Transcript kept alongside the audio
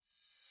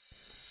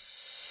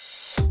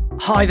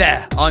Hi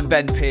there, I'm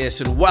Ben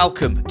Pearce and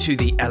welcome to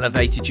the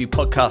Elevated You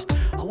podcast.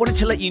 I wanted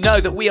to let you know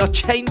that we are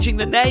changing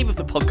the name of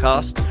the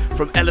podcast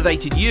from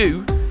Elevated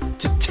You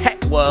to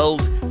Tech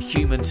World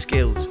Human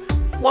Skills.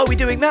 Why are we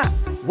doing that?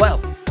 Well,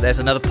 there's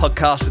another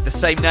podcast with the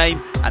same name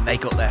and they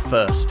got there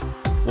first.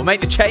 We'll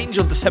make the change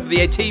on December the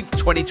 18th,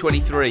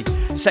 2023.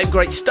 Same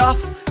great stuff,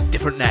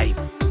 different name.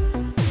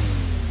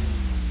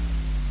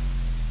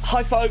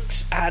 Hi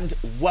folks and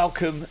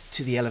welcome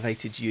to the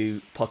Elevated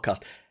You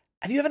podcast.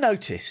 Have you ever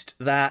noticed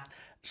that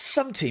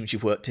some teams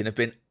you've worked in have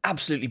been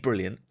absolutely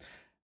brilliant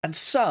and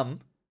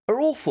some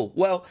are awful?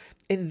 Well,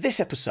 in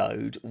this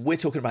episode, we're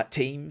talking about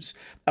teams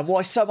and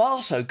why some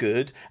are so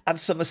good and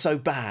some are so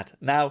bad.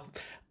 Now,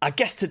 our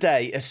guest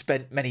today has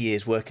spent many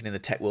years working in the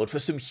tech world for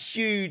some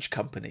huge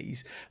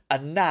companies,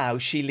 and now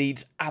she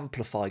leads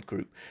Amplified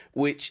Group,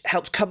 which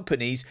helps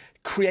companies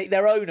create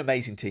their own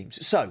amazing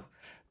teams. So,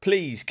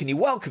 please, can you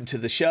welcome to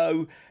the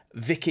show,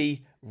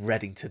 Vicky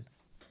Reddington?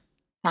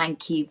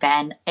 Thank you,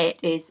 Ben. It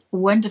is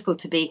wonderful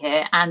to be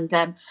here, and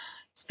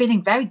it's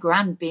feeling very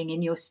grand being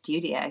in your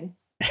studio.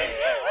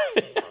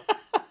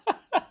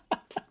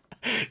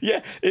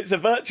 Yeah, it's a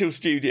virtual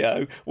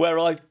studio where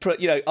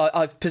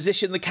I've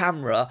positioned the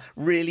camera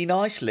really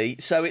nicely,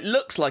 so it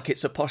looks like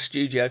it's a posh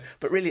studio,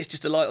 but really it's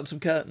just a light on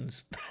some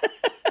curtains.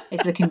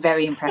 It's looking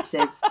very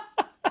impressive.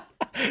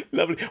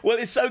 Lovely. Well,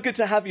 it's so good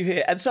to have you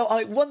here. And so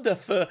I wonder,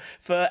 for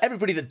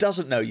everybody that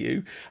doesn't know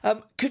you,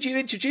 could you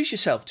introduce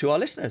yourself to our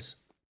listeners?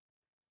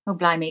 Oh,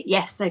 blimey.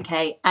 Yes,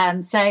 okay.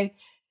 So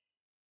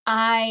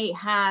I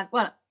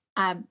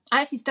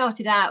actually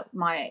started out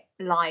my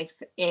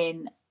life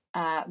in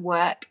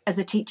work as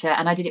a teacher,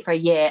 and I did it for a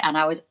year, and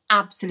I was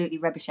absolutely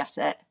rubbish at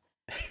it.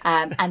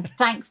 And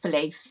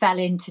thankfully fell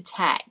into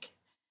tech.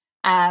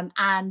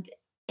 And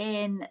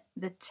in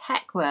the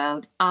tech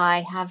world,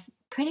 I have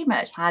pretty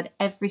much had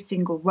every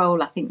single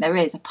role I think there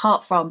is,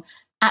 apart from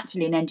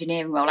actually an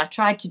engineering role. I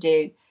tried to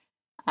do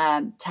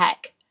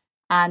tech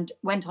and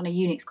went on a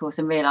Unix course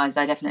and realised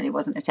I definitely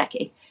wasn't a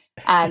techie.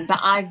 But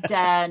I've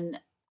done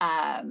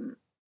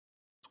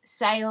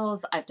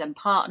sales, I've done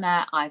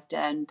partner, I've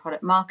done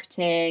product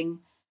marketing,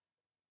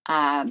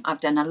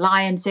 I've done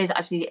alliances,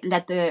 actually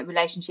led the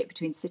relationship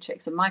between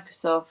Citrix and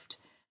Microsoft.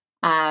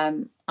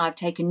 I've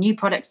taken new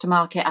products to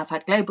market, I've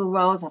had global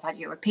roles, I've had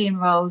European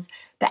roles,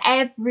 but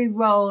every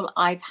role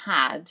I've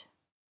had,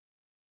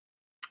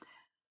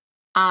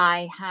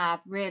 I have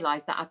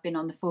realised that I've been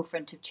on the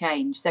forefront of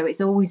change. So it's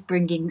always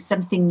bringing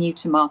something new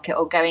to market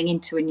or going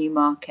into a new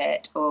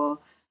market, or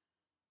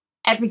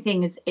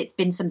it's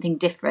been something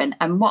different.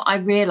 And what I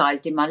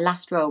realised in my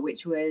last role,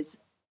 which was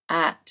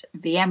at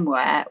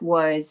VMware,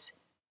 was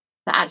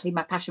that actually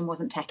my passion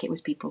wasn't tech, it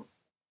was people.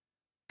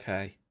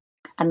 Okay.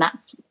 And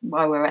that's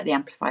why we're at the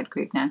Amplified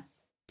Group now.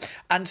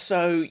 And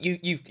so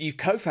you've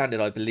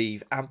co-founded, I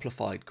believe,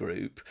 Amplified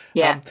Group.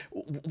 Yeah.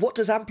 What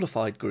does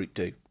Amplified Group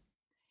do?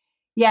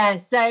 Yeah,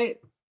 so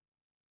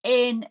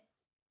in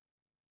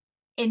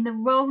the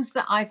roles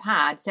that I've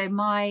had, so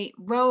my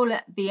role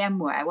at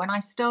VMware, when I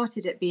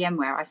started at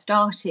VMware, I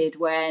started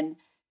when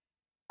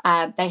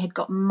they had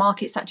got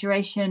market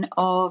saturation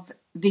of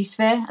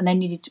vSphere and they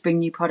needed to bring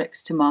new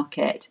products to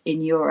market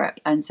in Europe.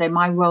 And so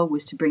my role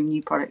was to bring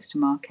new products to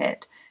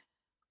market.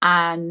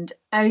 And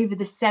over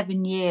the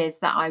 7 years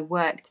that I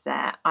worked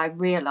there, I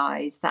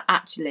realised that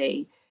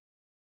actually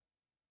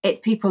it's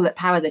people that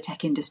power the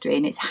tech industry,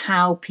 and it's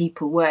how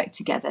people work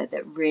together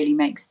that really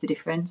makes the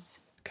difference.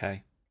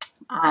 Okay.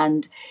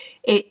 And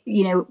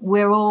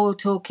we're all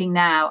talking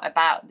now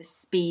about the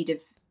speed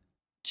of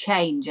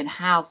change and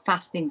how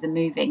fast things are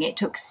moving. It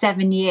took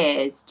 7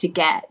 years to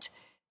get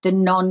the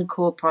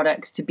non-core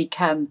products to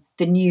become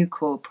the new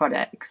core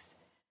products.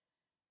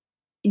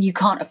 You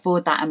can't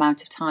afford that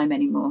amount of time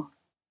anymore.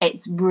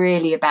 It's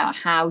really about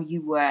how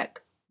you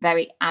work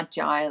very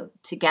agile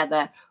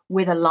together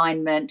with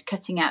alignment,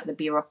 cutting out the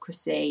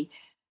bureaucracy.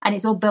 And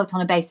it's all built on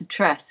a base of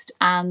trust.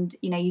 And,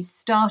 you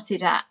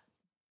started at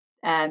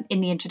in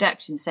the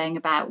introduction saying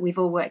about we've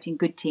all worked in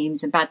good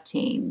teams and bad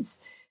teams.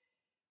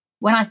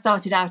 When I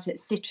started out at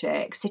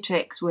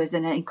Citrix was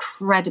an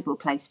incredible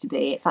place to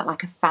be. It felt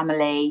like a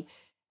family.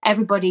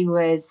 Everybody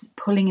was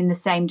pulling in the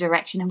same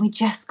direction and we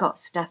just got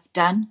stuff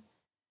done.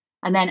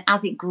 And then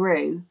as it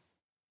grew,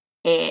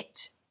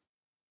 it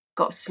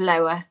got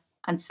slower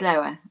and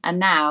slower. And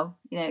now,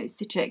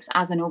 Citrix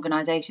as an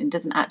organisation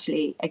doesn't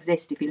actually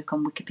exist. If you look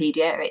on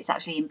Wikipedia, it's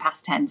actually in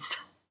past tense.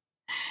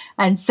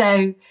 And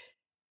so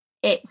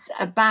it's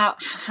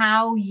about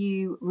how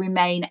you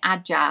remain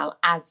agile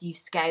as you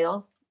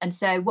scale. And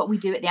so what we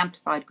do at the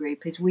Amplified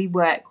Group is we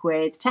work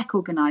with tech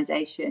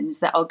organisations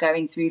that are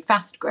going through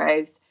fast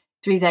growth,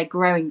 through their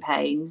growing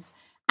pains,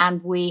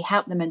 and we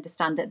help them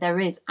understand that there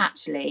is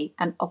actually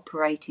an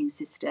operating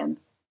system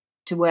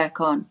to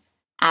work on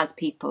as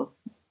people.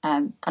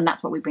 And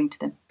that's what we bring to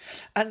them.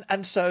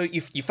 And so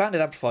you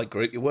founded Amplified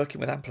Group, you're working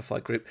with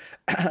Amplified Group.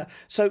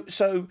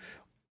 So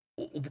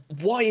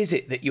why is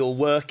it that you're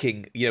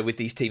working, with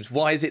these teams?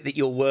 Why is it that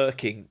you're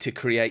working to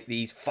create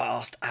these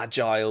fast,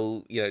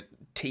 agile,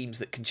 teams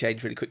that can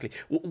change really quickly?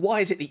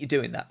 Why is it that you're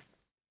doing that?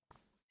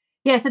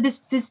 Yeah, so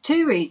there's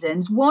two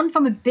reasons. One,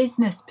 from a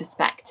business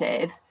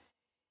perspective,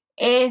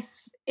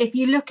 if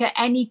you look at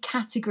any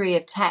category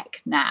of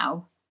tech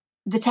now,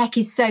 the tech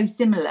is so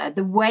similar.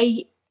 The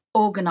way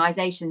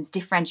organizations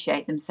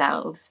differentiate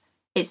themselves,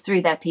 it's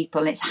through their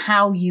people. It's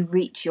how you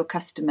reach your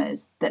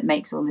customers that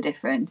makes all the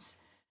difference.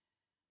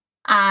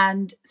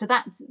 And so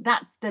that's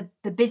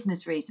the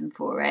business reason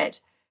for it.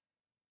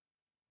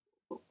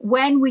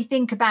 When we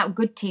think about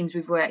good teams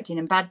we've worked in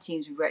and bad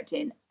teams we've worked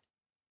in,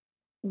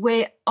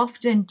 we're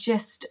often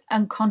just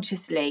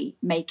unconsciously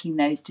making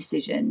those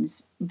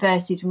decisions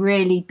versus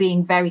really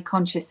being very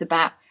conscious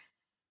about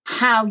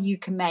how you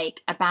can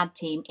make a bad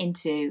team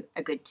into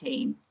a good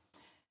team.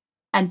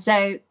 And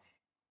so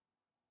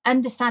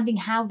understanding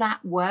how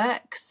that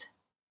works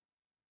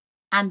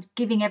and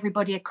giving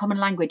everybody a common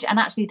language. And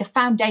actually the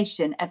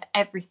foundation of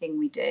everything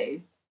we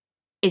do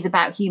is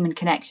about human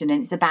connection,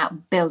 and it's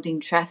about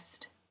building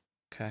trust.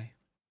 Okay.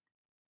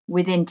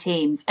 Within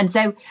teams. And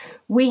so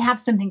we have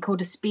something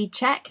called a speed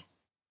check.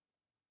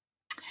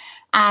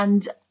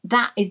 And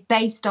that is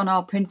based on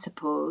our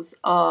principles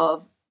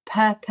of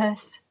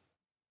purpose,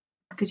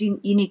 because you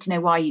need to know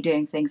why you're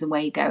doing things and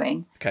where you're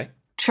going. Okay.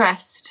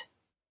 Trust.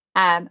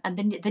 And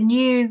the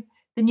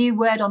new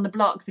word on the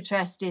block for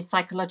trust is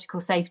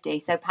psychological safety.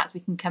 So perhaps we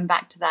can come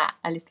back to that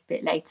a little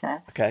bit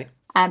later. Okay.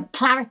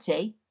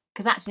 Clarity,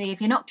 because actually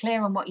if you're not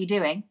clear on what you're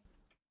doing,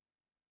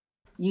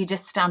 you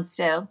just stand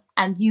still,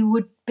 and you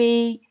would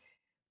be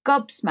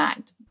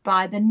gobsmacked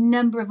by the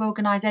number of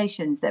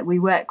organisations that we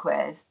work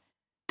with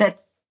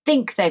that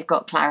think they've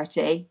got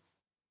clarity,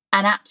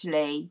 and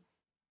actually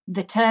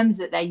the terms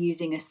that they're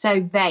using are so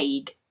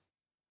vague.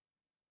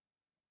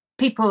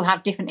 People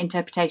have different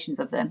interpretations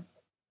of them.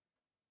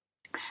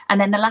 And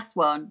then the last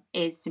one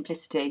is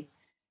simplicity,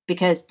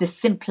 because the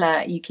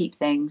simpler you keep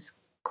things,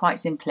 quite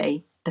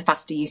simply, the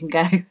faster you can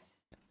go.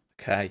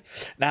 Okay.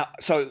 Now,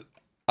 so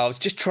I was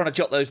just trying to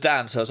jot those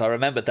down so as I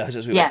remembered those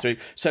as we went through.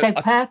 So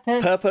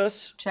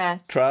purpose,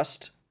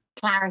 trust,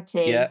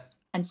 clarity,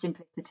 and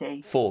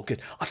simplicity. 4,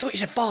 good. I thought you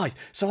said 5,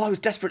 so I was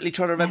desperately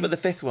trying to remember the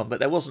 5th one, but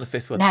there wasn't a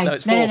 5th one. No,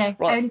 it's 4. No.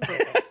 Right.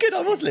 Good,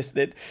 I was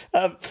listening.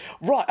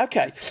 Right,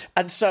 okay.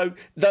 And so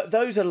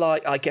those are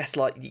like, I guess,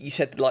 like you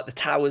said, like the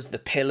towers, the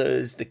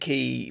pillars, the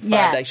key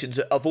foundations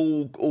of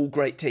all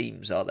great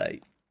teams, are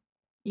they?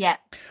 Yeah.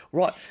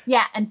 Right.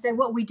 Yeah, and so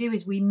what we do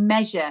is we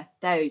measure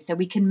those, so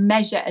we can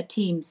measure a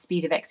team's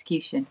speed of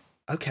execution.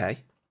 Okay.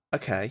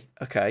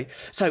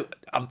 So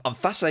I'm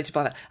fascinated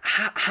by that.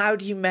 How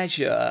do you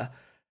measure?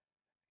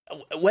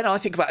 When I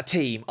think about a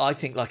team, I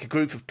think like a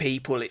group of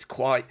people. It's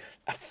quite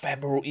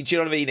ephemeral. Do you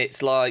know what I mean?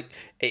 It's like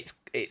it's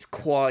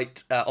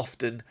quite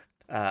often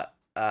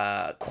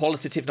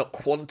qualitative, not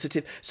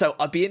quantitative. So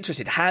I'd be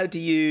interested. How do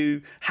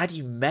you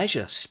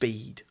measure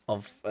speed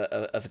of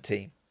a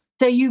team?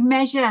 So you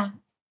measure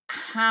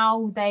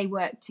how they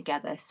work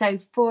together. So,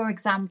 for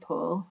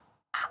example,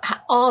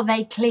 are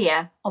they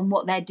clear on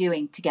what they're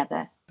doing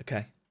together?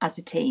 Okay. As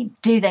a team?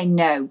 Do they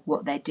know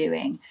what they're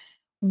doing?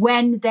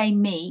 When they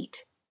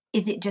meet,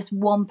 is it just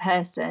one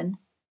person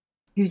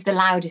who's the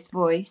loudest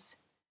voice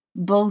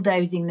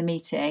bulldozing the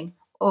meeting,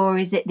 or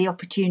is it the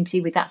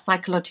opportunity with that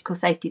psychological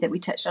safety that we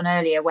touched on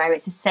earlier, where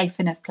it's a safe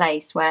enough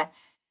place where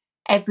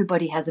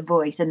everybody has a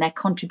voice and they're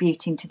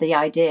contributing to the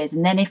ideas?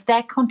 And then if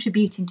they're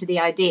contributing to the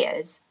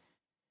ideas,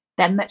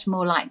 they're much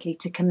more likely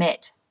to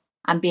commit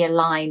and be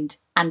aligned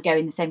and go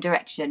in the same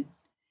direction.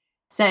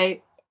 So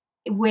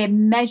we're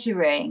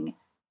measuring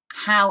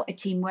how a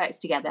team works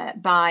together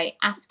by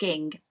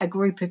asking a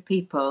group of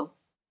people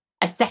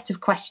a set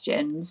of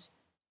questions,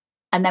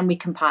 and then we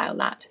compile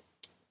that.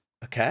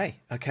 Okay.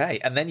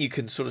 And then you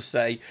can sort of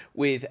say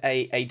with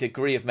a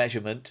degree of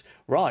measurement,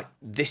 right,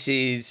 this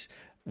is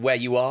where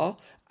you are,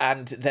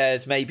 and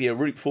there's maybe a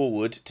route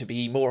forward to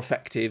be more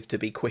effective, to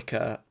be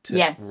quicker.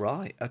 Yes.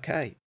 Right,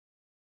 okay.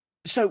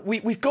 So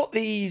we've got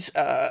these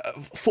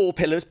 4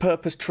 pillars: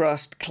 purpose,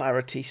 trust,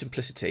 clarity,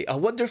 simplicity. I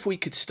wonder if we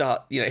could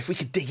start, if we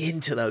could dig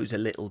into those a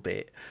little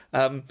bit.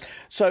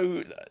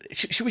 So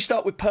should we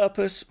start with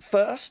purpose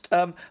first?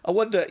 I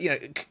wonder,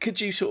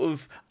 could you sort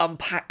of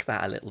unpack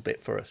that a little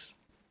bit for us?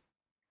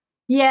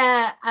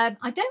 Yeah,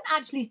 I don't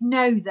actually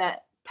know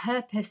that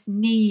purpose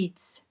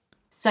needs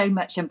so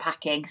much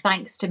unpacking,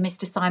 thanks to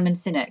Mr. Simon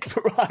Sinek.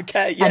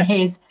 Okay, yeah. And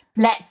his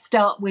let's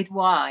start with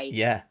why.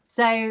 Yeah.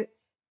 So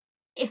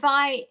if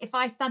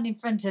I stand in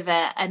front of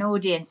an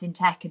audience in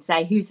tech and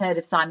say, who's heard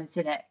of Simon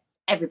Sinek?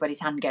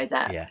 Everybody's hand goes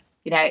up.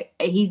 Yeah.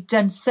 He's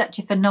done such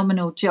a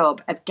phenomenal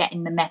job of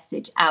getting the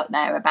message out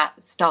there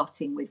about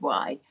starting with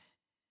why.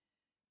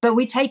 But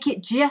we take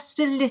it just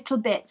a little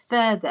bit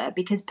further,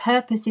 because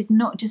purpose is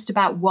not just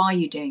about why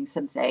you're doing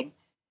something.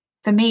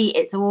 For me,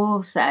 it's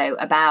also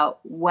about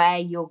where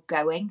you're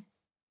going.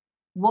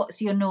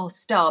 What's your North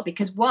Star?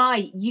 Because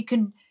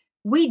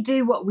we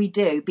do what we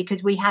do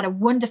because we had a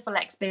wonderful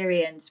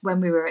experience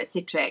when we were at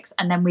Citrix,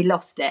 and then we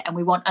lost it, and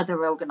we want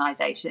other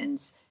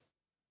organisations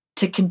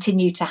to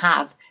continue to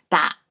have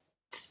that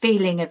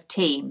feeling of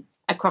team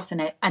across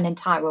an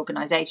entire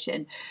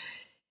organisation.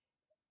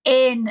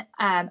 And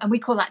we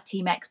call that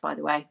Team X, by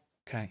the way.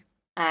 Okay.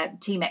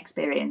 team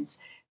experience.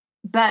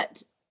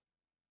 But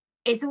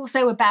it's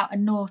also about a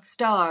North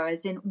Star,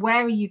 as in,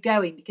 where are you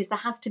going? Because there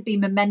has to be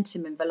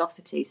momentum and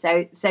velocity.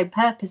 So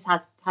purpose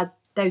has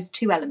those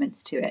two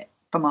elements to it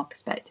from our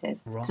perspective.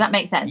 Right. Does that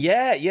make sense?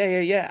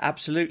 Yeah,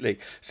 absolutely.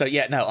 So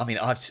I mean,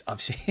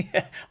 I've seen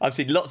I've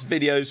seen lots of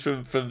videos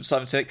from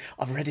Simon Sinek.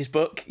 I've read his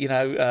book,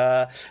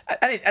 and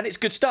it's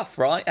good stuff,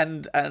 right?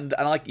 And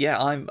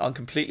I'm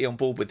completely on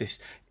board with this.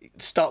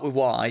 Start with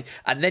why,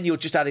 and then you're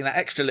just adding that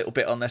extra little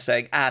bit on there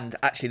saying, and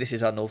actually this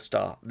is our North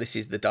Star. This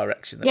is the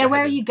direction that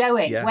where are you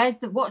going? Yeah.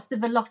 What's the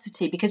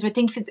velocity? Because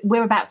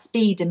we're about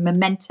speed and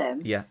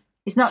momentum. Yeah.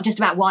 It's not just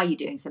about why you're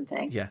doing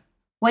something. Yeah.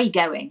 Where are you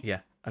going? Yeah.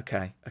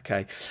 Okay.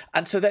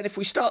 And so then if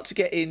we start to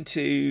get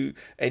into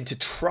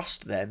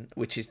trust then,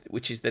 which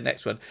is the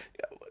next one,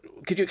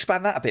 could you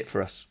expand that a bit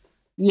for us?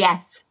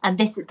 Yes. And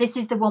this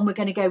is the one we're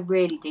going to go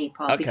really deep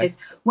on, because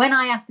when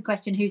I asked the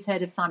question, who's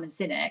heard of Simon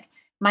Sinek,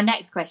 my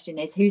next question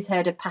is, who's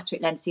heard of Patrick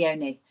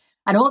Lencioni?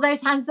 And all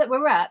those hands that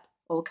were up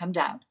all come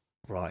down.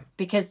 Right.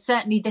 Because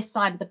certainly this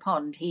side of the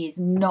pond, he is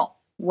not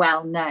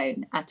well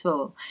known at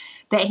all.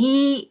 But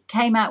he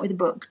came out with a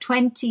book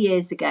 20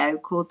 years ago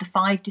called The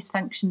 5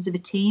 Dysfunctions of a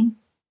Team.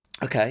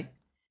 Okay.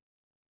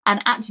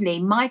 And actually,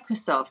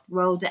 Microsoft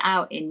rolled it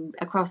out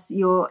across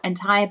your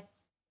entire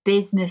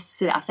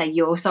business. I say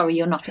you're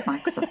not at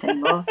Microsoft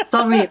anymore.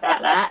 Sorry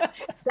about that.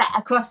 But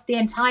across the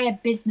entire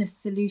business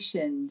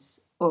solutions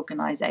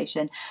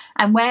organisation.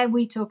 And where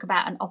we talk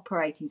about an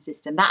operating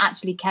system, that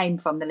actually came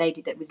from the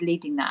lady that was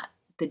leading that,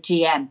 the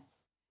GM.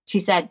 She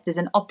said there's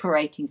an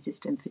operating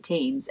system for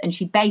teams, and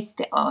she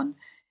based it on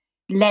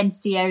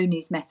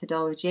Lencioni's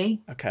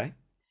methodology. Okay.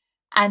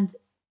 And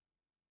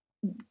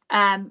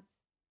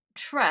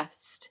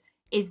trust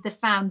is the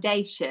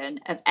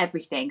foundation of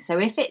everything. So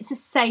if it's a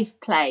safe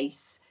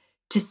place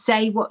to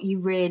say what you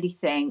really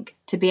think,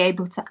 to be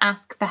able to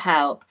ask for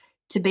help,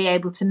 to be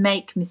able to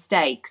make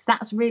mistakes,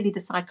 that's really the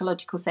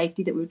psychological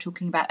safety that we were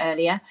talking about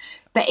earlier.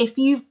 But if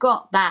you've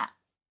got that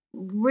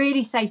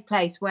really safe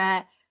place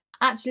where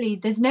actually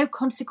there's no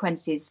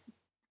consequences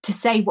to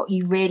say what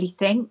you really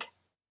think,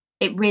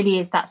 it really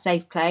is that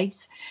safe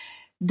place,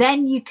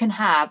 then you can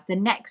have the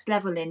next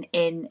level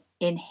in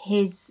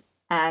his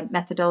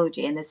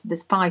methodology. And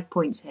there's 5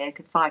 points here,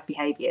 5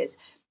 behaviours,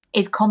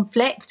 is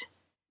conflict.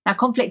 Now,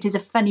 conflict is a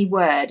funny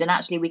word, and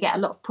actually we get a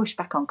lot of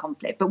pushback on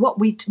conflict. But what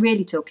we're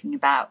really talking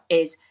about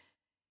is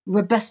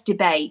robust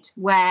debate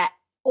where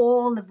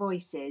all the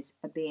voices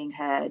are being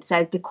heard.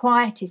 So the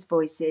quietest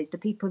voices, the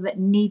people that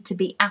need to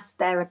be asked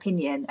their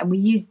opinion, and we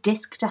use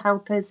DISC to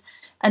help us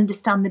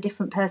understand the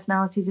different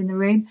personalities in the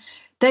room.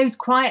 Those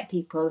quiet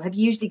people have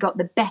usually got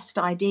the best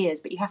ideas,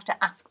 but you have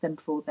to ask them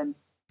for them.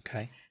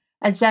 Okay.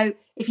 And so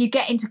if you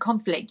get into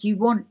conflict, you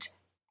want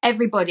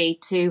everybody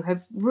to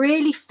have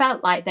really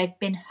felt like they've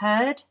been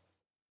heard.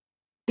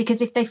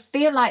 Because if they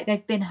feel like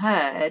they've been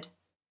heard,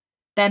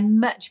 they're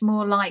much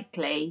more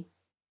likely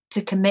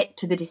to commit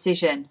to the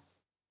decision.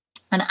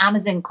 And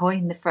Amazon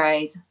coined the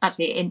phrase,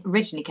 actually it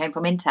originally came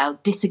from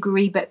Intel,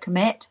 disagree but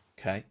commit.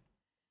 Okay.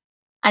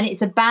 And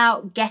it's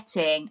about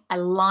getting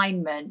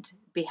alignment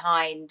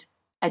behind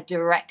a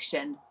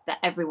direction that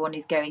everyone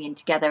is going in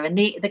together. And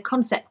the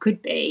concept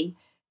could be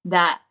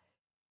that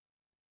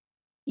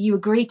you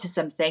agree to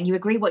something, you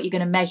agree what you're going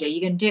to measure,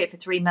 you're going to do it for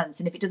 3 months,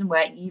 and if it doesn't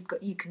work,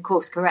 you can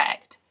course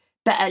correct.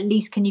 But at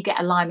least can you get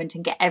alignment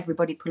and get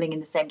everybody pulling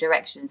in the same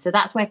direction? So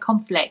that's where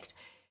conflict,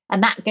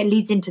 and that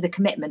leads into the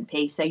commitment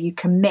piece. So you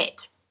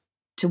commit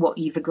to what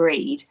you've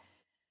agreed.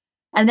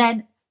 And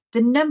then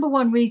the number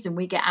one reason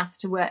we get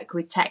asked to work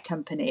with tech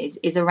companies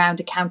is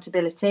around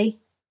accountability.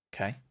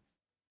 Okay.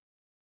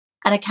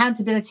 And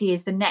accountability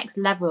is the next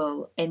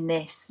level in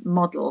this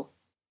model.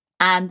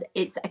 And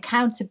it's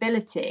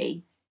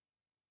accountability.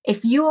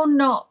 If you're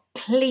not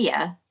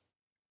clear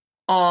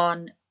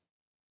on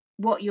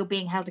what you're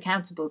being held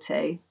accountable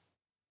to,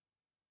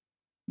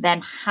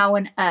 then how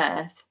on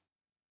earth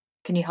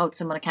can you hold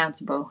someone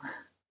accountable?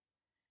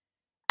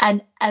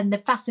 And the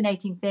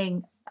fascinating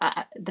thing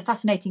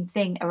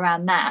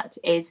around that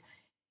is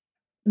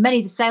many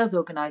of the sales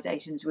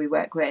organisations we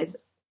work with,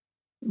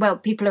 well,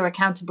 people are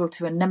accountable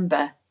to a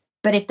number,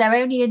 but if they're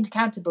only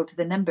accountable to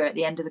the number at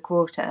the end of the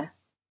quarter,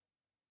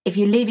 if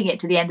you're leaving it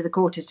to the end of the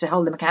quarter to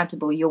hold them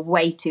accountable, you're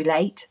way too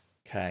late.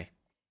 Okay.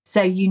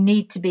 So you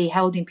need to be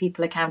holding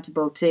people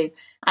accountable to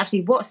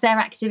actually what's their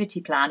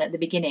activity plan at the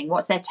beginning,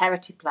 what's their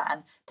territory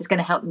plan that's going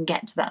to help them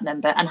get to that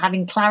number, and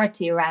having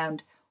clarity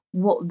around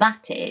what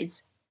that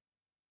is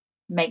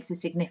makes a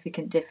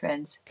significant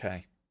difference.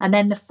 Okay. And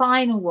then the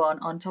final one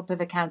on top of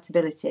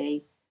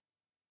accountability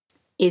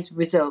is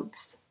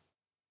results.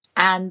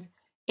 And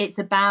it's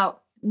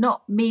about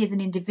not me as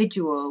an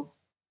individual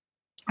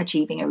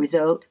achieving a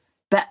result,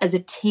 but as a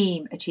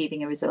team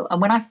achieving a result.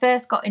 And when I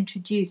first got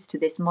introduced to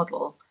this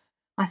model,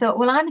 I thought,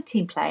 well, I'm a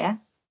team player.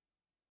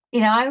 You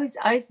know,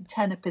 I used to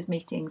turn up as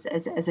meetings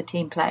as a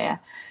team player.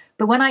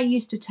 But when I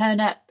used to turn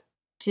up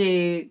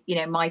to,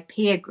 my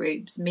peer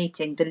group's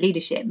meeting, the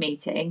leadership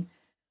meeting,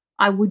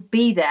 I would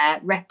be there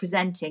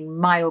representing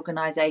my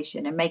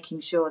organisation and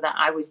making sure that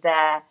I was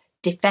there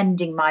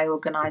defending my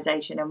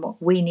organisation and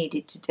what we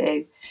needed to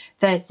do,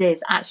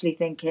 versus actually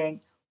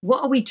thinking,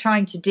 what are we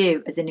trying to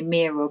do as an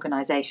EMEA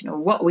organisation, or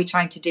what are we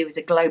trying to do as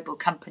a global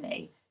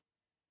company?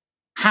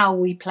 How are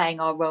we playing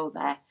our role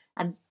there?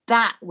 And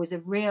that was a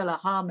real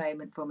aha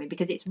moment for me,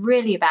 because it's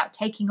really about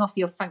taking off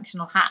your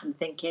functional hat and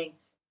thinking,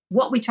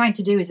 what are we trying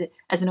to do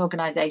as an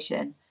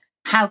organisation?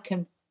 How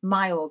can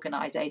my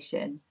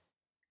organisation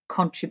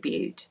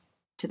contribute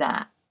to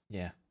that?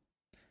 Yeah.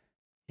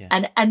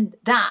 And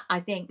that, I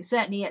think,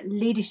 certainly at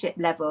leadership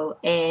level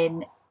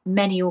in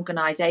many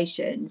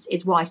organisations,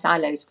 is why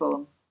silos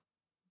form,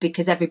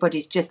 because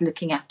everybody's just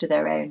looking after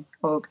their own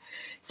org.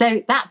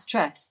 So that's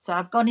trust. So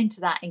I've gone into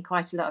that in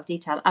quite a lot of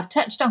detail. I've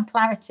touched on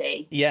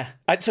clarity. Yeah.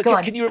 So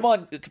can you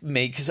remind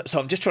me, so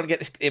I'm just trying to get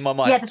this in my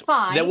mind. Yeah, the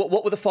 5. Now,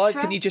 what were the 5?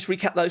 Trust. Can you just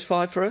recap those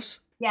 5 for us?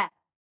 Yeah.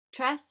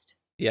 Trust.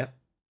 Yeah.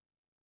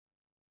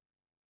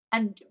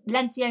 And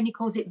Lencioni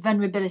calls it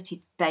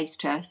vulnerability-based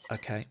trust.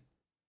 Okay.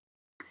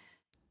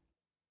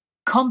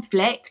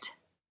 Conflict.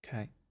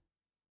 Okay.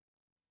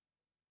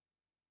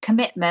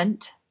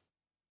 Commitment.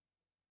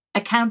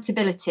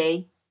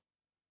 Accountability.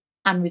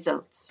 And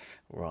results.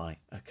 Right.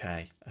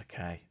 Okay.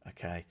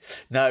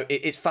 No,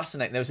 it's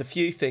fascinating. There was a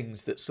few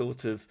things that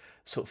sort of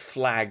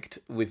flagged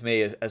with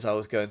me as I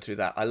was going through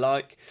that. I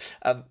like,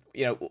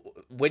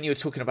 when you were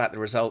talking about the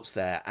results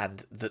there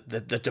and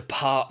the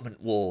department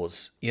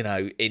wars,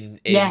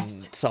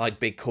 inside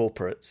big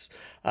corporates.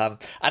 And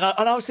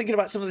I was thinking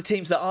about some of the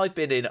teams that I've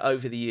been in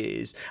over the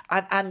years,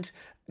 and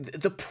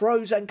the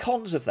pros and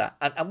cons of that.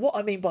 And what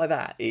I mean by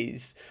that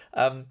is,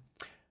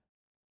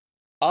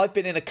 I've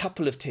been in a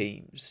couple of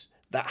teams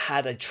that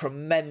had a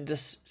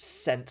tremendous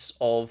sense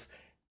of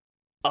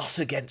us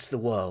against the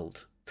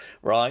world,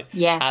 right?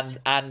 Yes.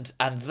 And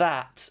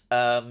that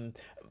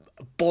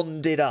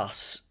bonded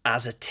us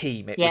as a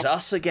team. It was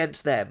us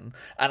against them.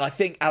 And I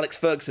think Alex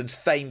Ferguson's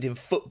famed in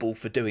football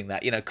for doing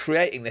that,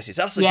 creating this. It's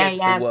us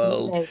against the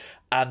world. Absolutely.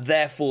 And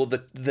therefore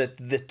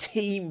the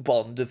team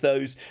bond of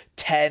those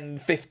 10,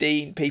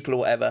 15 people or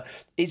whatever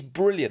is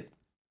brilliant.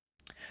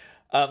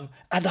 And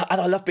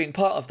I love being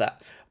part of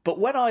that. But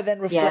when I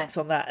then reflect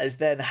on that as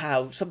then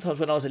how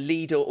sometimes when I was a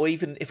leader, or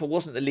even if I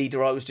wasn't the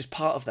leader, I was just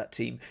part of that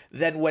team,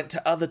 then went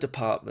to other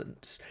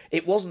departments,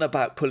 it wasn't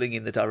about pulling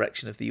in the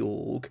direction of the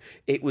org.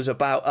 It was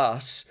about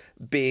us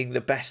being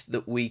the best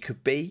that we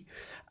could be.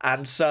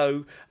 And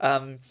so,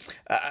 and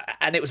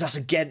it was us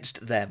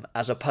against them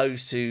as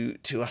opposed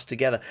to us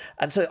together.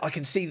 And so I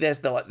can see there's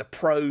the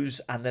pros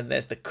and then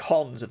there's the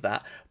cons of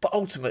that. But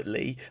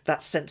ultimately,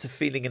 that sense of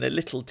feeling in a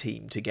little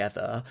team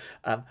together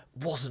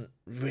wasn't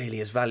really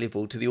as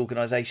valuable to the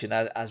organisation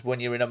as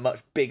when you're in a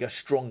much bigger,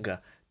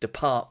 stronger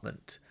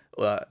department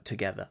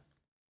together.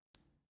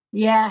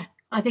 Yeah,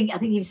 I think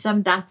you've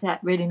summed that up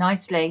really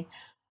nicely.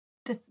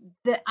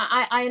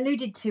 I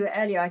alluded to it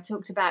earlier. I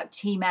talked about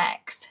Team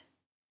X.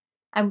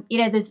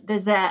 There's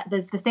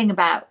the thing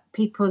about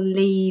people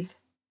leave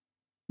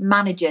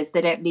managers,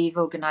 they don't leave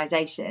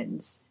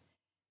organisations.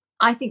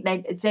 I think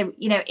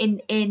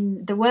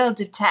in the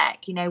world of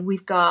tech,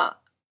 we've got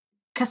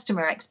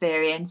customer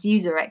experience,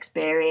 user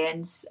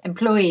experience,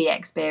 employee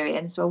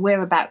experience. Well,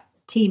 we're about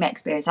team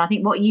experience. I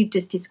think what you've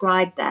just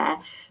described there,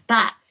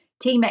 that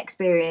team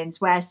experience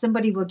where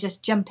somebody will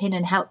just jump in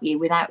and help you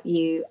without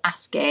you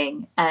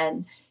asking,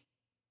 and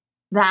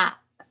that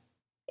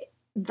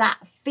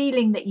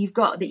feeling that you've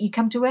got, that you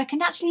come to work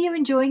and actually you're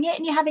enjoying it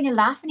and you're having a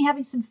laugh and you're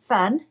having some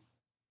fun.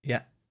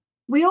 Yeah.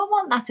 We all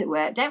want that at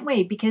work, don't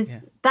we?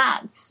 Because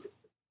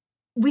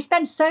we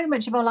spend so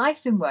much of our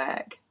life in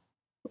work.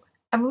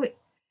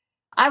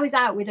 I was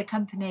out with a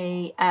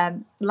company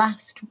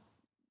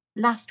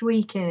last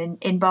week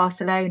in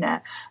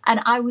Barcelona,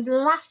 and I was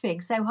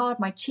laughing so hard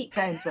my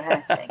cheekbones were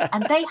hurting.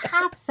 And they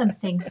have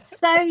something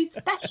so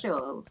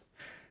special.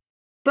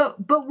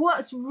 But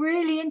what's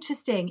really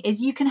interesting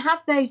is you can have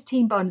those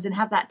team bonds and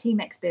have that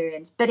team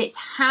experience, but it's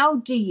how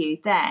do you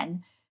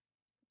then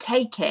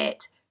take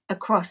it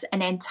across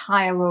an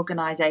entire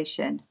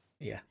organisation?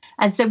 Yeah.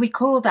 And so we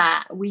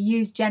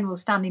use General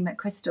Stanley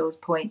McChrystal's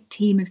point,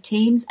 team of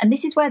teams. And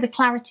this is where the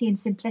clarity and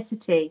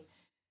simplicity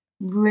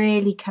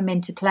really come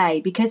into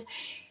play, because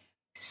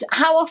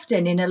how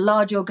often in a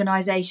large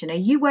organisation are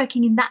you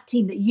working in that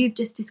team that you've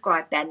just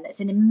described, Ben?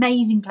 That's an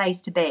amazing place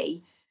to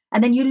be.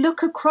 And then you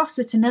look across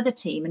at another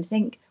team and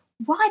think,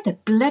 why the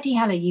bloody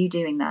hell are you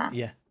doing that?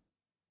 Yeah.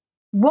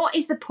 What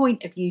is the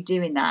point of you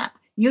doing that?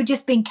 You're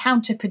just being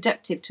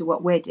counterproductive to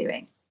what we're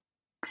doing.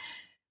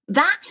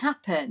 That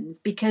happens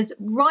because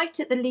right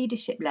at the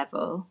leadership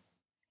level,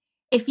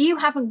 if you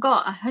haven't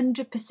got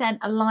 100%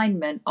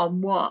 alignment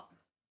on what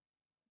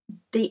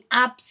the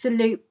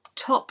absolute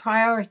top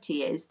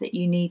priority is that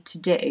you need to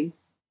do,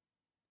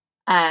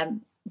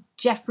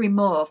 Geoffrey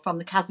Moore from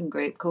the Chasm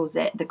Group calls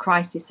it the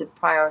crisis of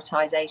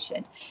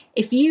prioritization.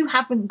 If you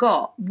haven't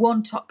got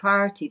one top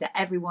priority that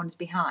everyone's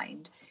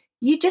behind,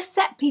 you just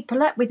set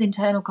people up with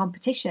internal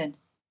competition.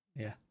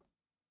 Yeah.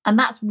 And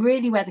that's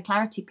really where the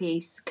clarity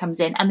piece comes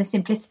in and the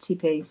simplicity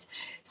piece.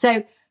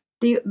 So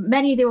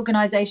many of the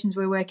organisations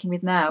we're working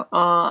with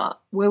now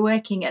we're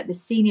working at the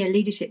senior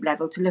leadership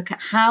level to look at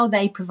how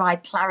they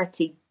provide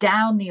clarity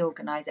down the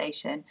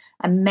organisation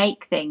and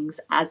make things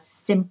as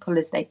simple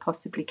as they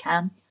possibly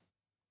can,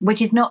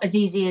 which is not as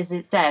easy as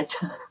it says.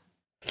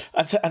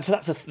 And so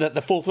that's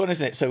the fourth one,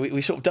 isn't it? So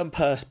we sort of done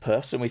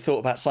purpose, and we thought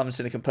about Simon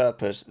Sinek and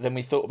purpose. Then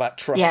we thought about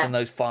trust and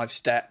those 5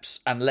 steps,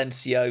 and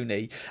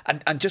Lencioni.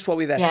 And just while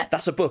we're there,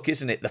 that's a book,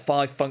 isn't it? The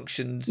 5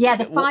 functions. Yeah,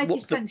 the 5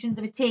 dysfunctions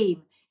of a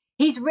team.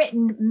 He's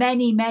written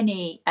many,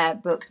 many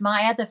books.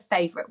 My other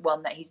favourite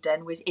one that he's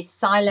done is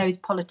Silos,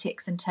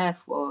 Politics and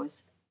Turf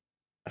Wars.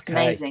 It's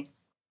amazing.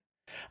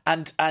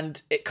 And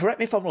correct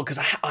me if I'm wrong,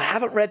 because I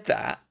haven't read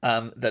that,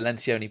 the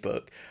Lencioni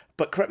book.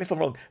 But correct me if I'm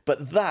wrong,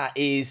 but that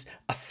is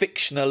a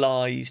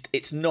fictionalized.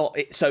 It's not.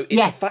 It's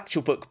a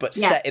factual book, but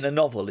set in a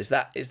novel. Is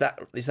that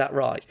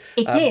right?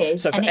 It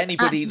is. So for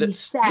anybody it's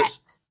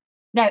set.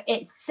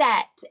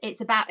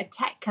 It's about a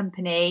tech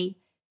company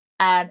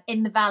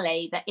in the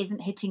Valley that isn't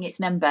hitting its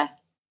number.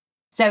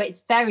 So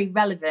it's very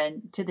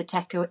relevant to the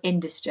tech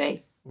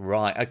industry.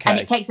 Right. Okay. And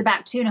it takes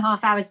about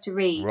 2.5 hours to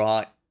read.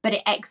 Right. But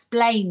it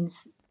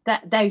explains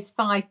those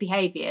 5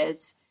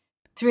 behaviours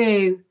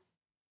through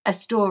a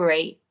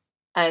story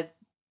of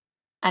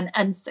an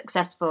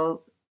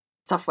unsuccessful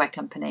software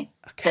company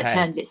that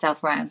turns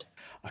itself around.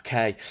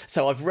 Okay,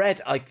 so I've read,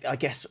 I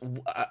guess,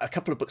 a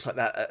couple of books like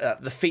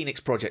that. The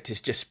Phoenix Project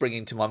is just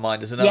springing to my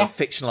mind as another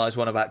fictionalized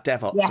one about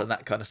DevOps and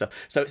that kind of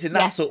stuff. So it's in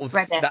that sort of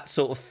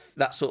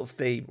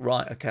theme,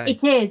 right? Okay,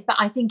 it is, but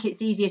I think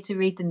it's easier to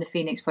read than the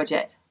Phoenix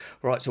Project.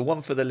 Right, so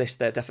one for the list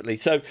there, definitely.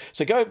 So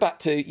going back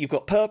to, you've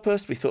got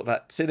purpose. We thought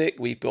about Cynic.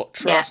 We've got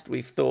trust.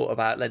 We've thought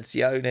about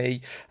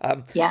Lencioni.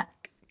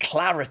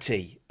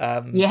 Clarity.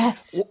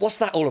 Yes. What's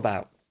that all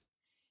about?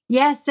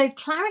 Yeah, so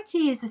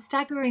clarity is a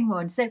staggering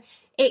one. So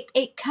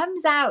it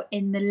comes out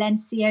in the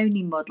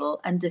Lencioni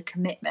model under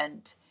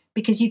commitment,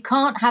 because you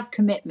can't have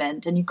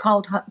commitment and you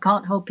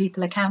can't hold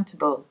people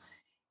accountable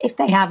if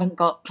they haven't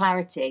got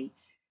clarity.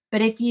 But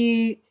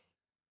the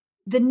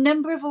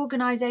number of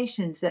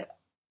organisations that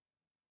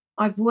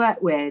I've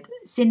worked with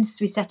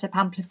since we set up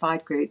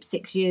Amplified Group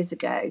 6 years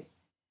ago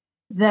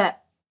that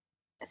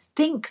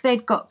think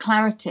they've got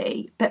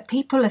clarity, but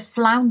people are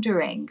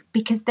floundering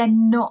because they're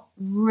not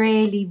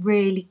really,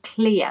 really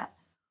clear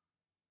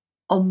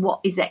on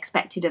what is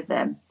expected of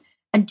them.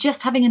 And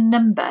just having a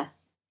number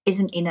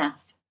isn't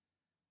enough.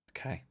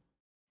 Okay.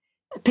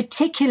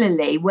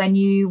 Particularly when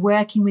you're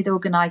working with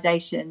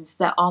organisations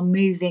that are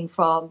moving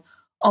from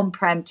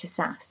on-prem to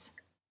SaaS.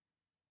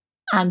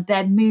 And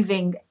they're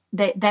making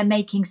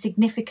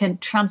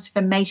significant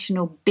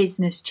transformational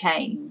business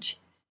change.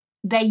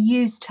 They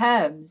use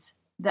terms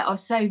that are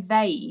so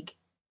vague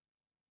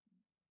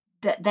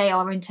that they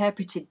are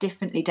interpreted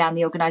differently down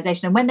the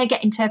organisation. And when they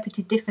get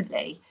interpreted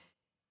differently,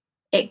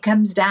 it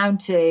comes down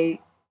to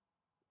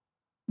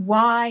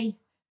why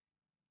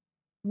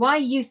are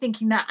you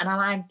thinking that and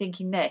I'm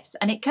thinking this?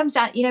 And it comes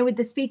down, with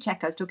the speed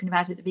check I was talking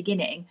about at the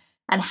beginning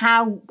and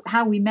how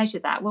we measure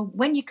that. Well,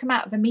 when you come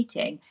out of a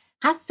meeting,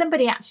 has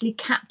somebody actually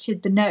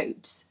captured the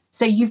notes?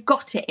 So you've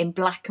got it in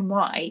black and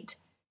white.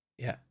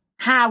 Yeah.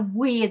 How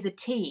we as a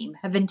team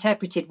have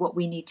interpreted what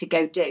we need to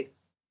go do.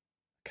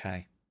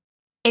 Okay.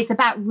 It's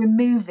about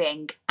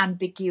removing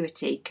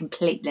ambiguity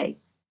completely.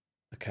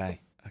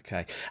 Okay.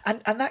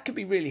 And that can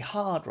be really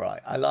hard,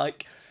 right?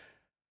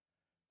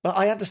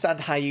 I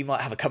understand how you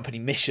might have a company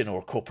mission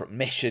or a corporate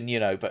mission,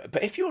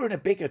 but if you're in a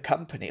bigger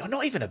company, or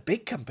not even a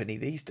big company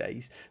these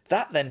days,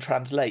 that then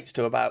translates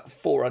to about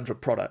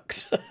 400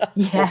 products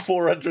or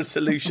 400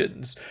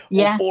 solutions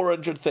or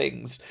 400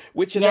 things,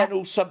 which are then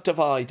all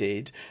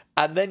subdivided.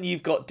 And then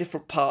you've got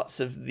different parts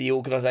of the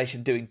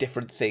organisation doing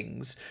different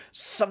things.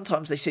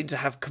 Sometimes they seem to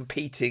have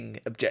competing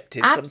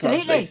objectives.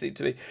 Absolutely. Sometimes they seem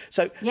to be.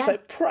 So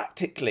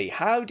practically,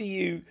 how do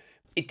you...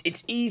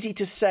 It's easy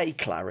to say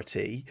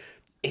clarity.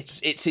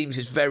 It seems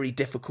it's very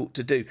difficult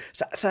to do.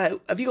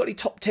 So have you got any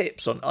top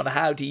tips on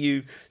how do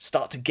you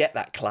start to get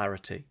that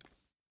clarity?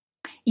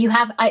 You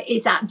have.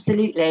 It's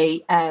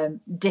absolutely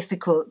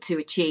difficult to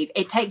achieve.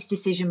 It takes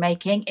decision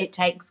making. It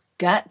takes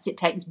guts. It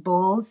takes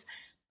balls.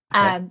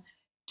 Okay.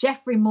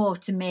 Jeffrey Moore,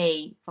 to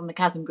me, from the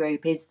Chasm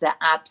Group, is the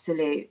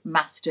absolute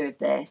master of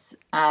this.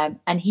 And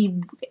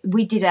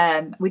we did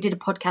a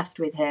podcast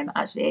with him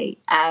actually,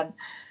 and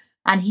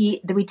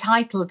we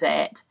titled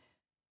it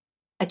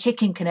 "A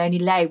Chicken Can Only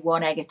Lay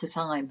One Egg at a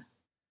Time."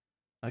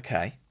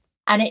 Okay.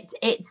 And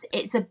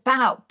it's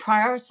about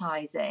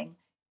prioritizing,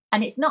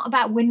 and it's not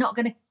about we're not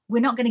going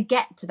to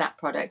get to that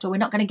product, or we're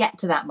not going to get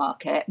to that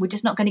market. We're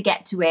just not going to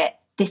get to it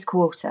this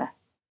quarter.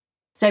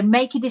 So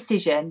make a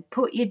decision,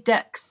 put your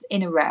ducks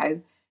in a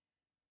row,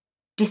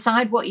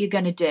 decide what you're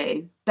going to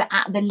do, but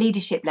at the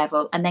leadership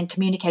level, and then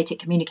communicate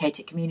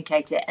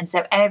it. And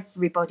so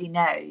everybody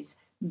knows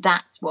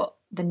that's what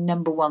the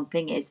number one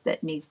thing is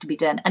that needs to be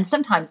done. And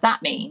sometimes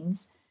that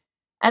means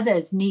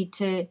others need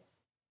to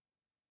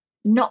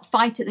not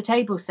fight at the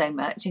table so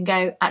much and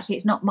go, actually,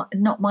 it's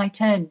not my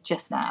turn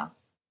just now.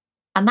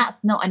 And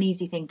that's not an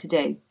easy thing to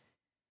do.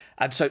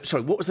 And so,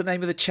 sorry, what was the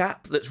name of the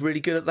chap that's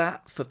really good at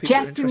that for people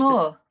who are interested? Jeffrey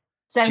Moore.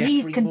 So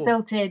he's Jeffrey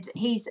consulted.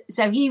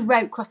 He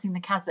wrote Crossing the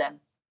Chasm,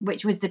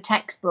 which was the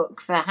textbook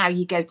for how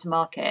you go to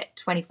market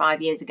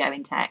 25 years ago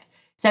in tech.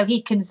 So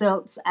he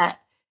consults at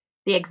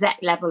the exec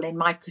level in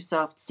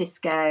Microsoft,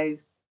 Cisco.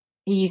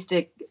 He used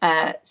to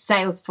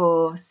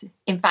Salesforce.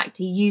 In fact,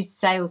 he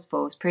used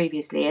Salesforce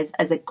previously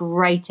as a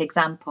great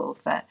example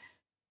for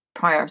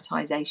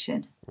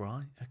prioritization.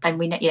 Right. Okay. And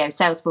we know,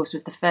 Salesforce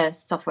was the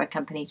first software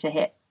company to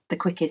hit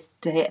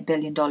 $1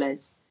 billion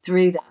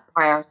through that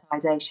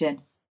prioritization.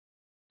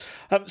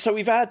 So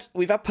we've had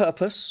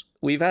purpose,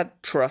 we've had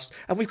trust,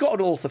 and we've got an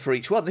author for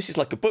each one. This is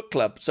like a book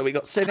club. So we've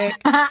got Cynic,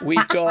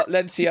 we've got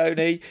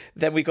Lencioni,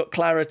 then we've got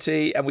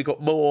Clarity, and we've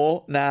got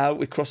more now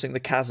with Crossing the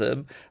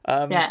Chasm.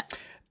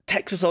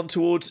 Takes us on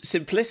towards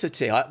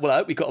Simplicity. I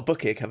hope we've got a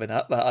book here coming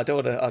up, but I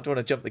don't want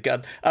to jump the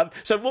gun.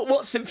 So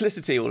what's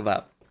Simplicity all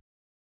about?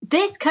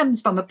 This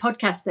comes from a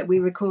podcast that we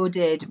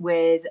recorded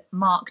with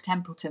Mark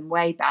Templeton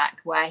way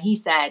back, where he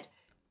said,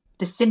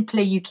 the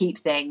simpler you keep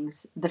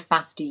things, the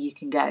faster you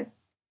can go.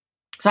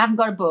 So I haven't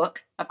got a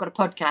book, I've got a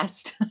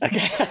podcast.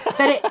 Okay.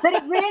 but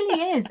it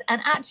really is.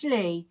 And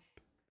actually,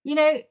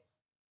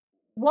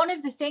 one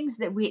of the things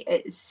that we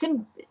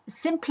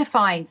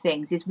simplifying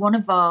things is one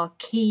of our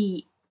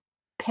key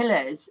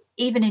pillars,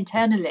 even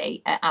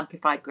internally at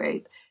Amplified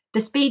Group. The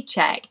speed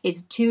check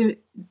is two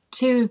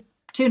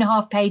and a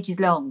half pages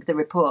long, the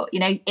report.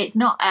 It's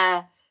not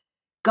a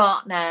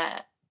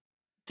Gartner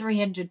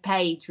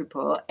 300-page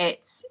report.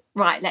 It's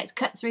right, let's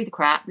cut through the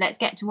crap, let's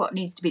get to what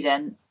needs to be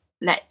done,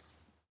 let's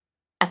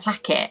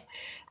attack it.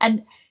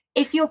 And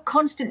if you're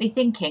constantly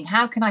thinking,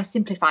 how can I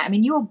simplify? I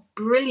mean, you're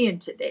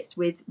brilliant at this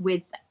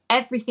with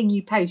everything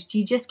you post.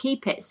 You just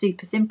keep it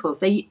super simple.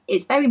 So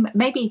it's very,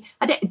 maybe,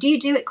 do you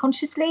do it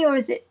consciously or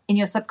is it in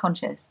your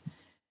subconscious?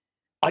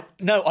 I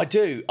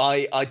do.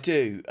 I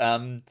do.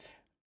 And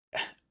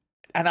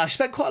I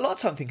spent quite a lot of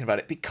time thinking about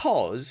it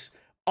because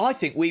I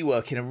think we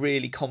work in a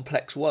really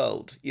complex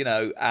world,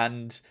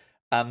 and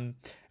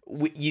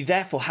you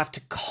therefore have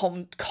to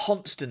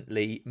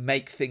constantly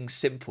make things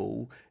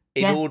simple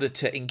in order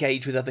to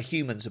engage with other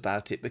humans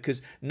about it, because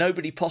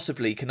nobody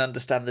possibly can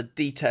understand the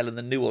detail and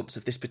the nuance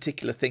of this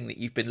particular thing that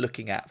you've been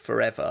looking at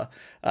forever.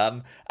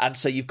 And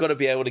so you've got to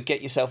be able to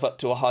get yourself up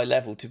to a high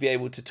level to be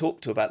able to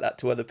talk about that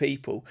to other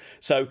people.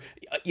 So,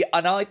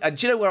 and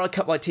do you know where I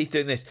cut my teeth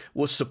doing this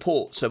was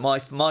support. So my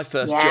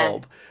first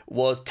job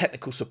was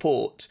technical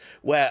support,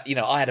 where,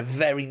 I had a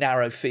very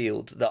narrow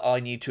field that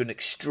I knew to an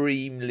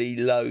extremely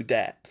low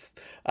depth.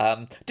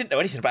 Didn't know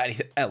anything about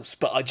anything else,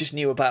 but I just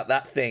knew about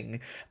that thing,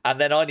 and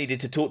then I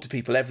needed to talk to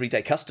people every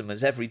day,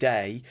 customers every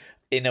day,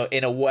 in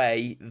a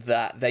way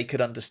that they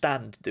could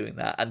understand doing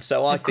that. And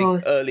so I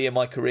think early in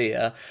my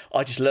career,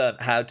 I just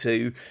learned how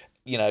to,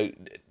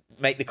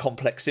 make the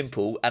complex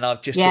simple, and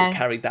I've just sort of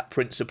carried that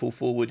principle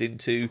forward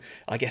into,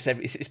 I guess,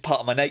 it's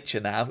part of my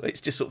nature now.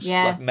 It's just sort of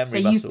like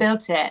memory muscle. So you've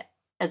built it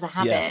as a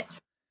habit,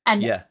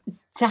 and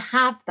to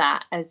have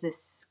that as a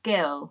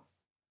skill,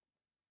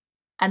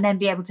 and then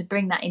be able to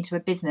bring that into a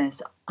business,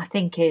 I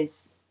think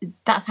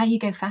that's how you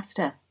go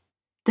faster.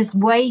 There's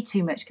way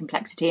too much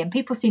complexity, and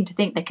people seem to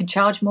think they can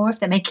charge more if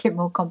they make it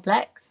more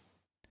complex.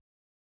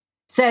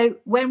 So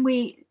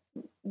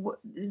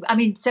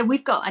so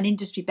we've got an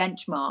industry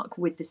benchmark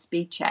with the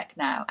speed check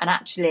now, and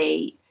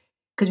actually,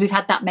 because we've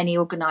had that many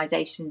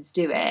organisations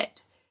do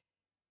it,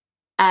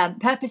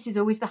 purpose is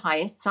always the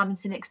highest. Simon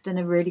Sinek's done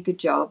a really good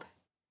job.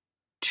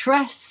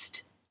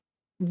 Trust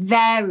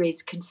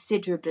varies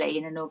considerably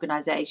in an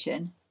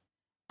organisation.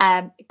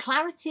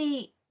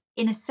 Clarity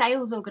in a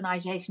sales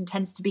organisation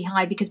tends to be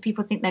high because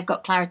people think they've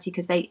got clarity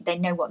because they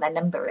know what their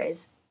number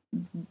is.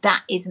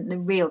 That isn't the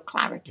real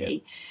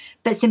clarity.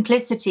 But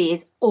simplicity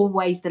is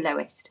always the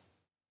lowest.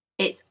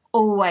 It's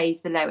always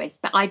the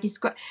lowest. But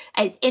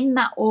it's in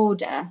that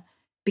order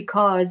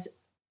because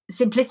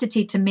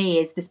simplicity to me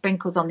is the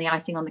sprinkles on the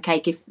icing on the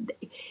cake.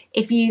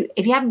 If you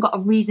haven't got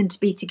a reason to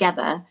be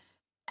together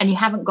and you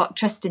haven't got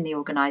trust in the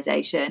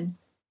organisation,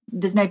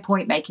 there's no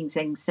point making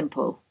things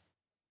simple.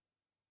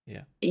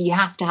 Yeah, you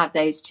have to have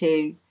those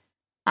two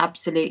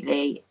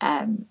absolutely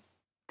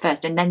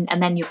first, and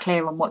then you're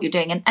clear on what you're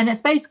doing. And I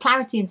suppose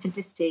clarity and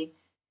simplicity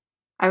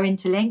are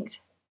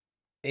interlinked.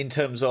 In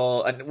terms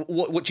of, and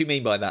what do you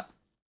mean by that?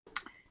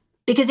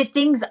 Because if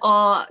things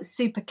are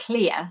super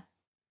clear,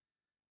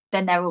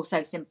 then they're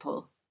also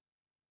simple.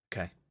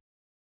 Okay.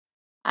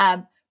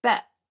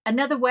 But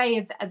another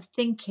way of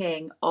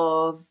thinking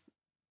of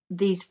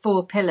these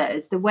 4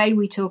 pillars, the way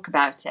we talk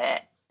about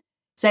it.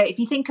 So if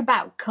you think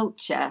about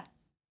culture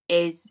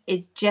is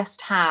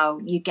just how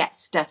you get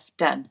stuff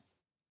done.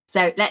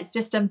 So let's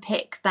just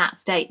unpick that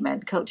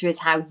statement. Culture is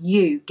how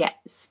you get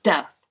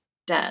stuff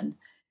done.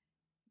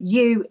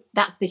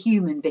 That's the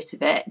human bit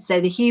of it.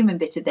 So the human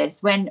bit of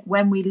this, when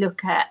we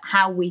look at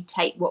how we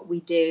take what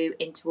we do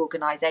into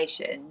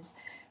organisations,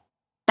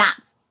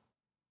 that's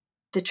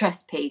the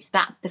trust piece.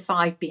 That's the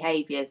 5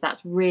 behaviours.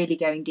 That's really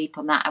going deep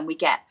on that. And we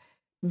get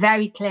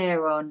very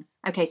clear on,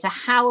 okay, so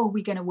how are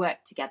we going to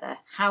work together?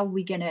 How are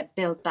we going to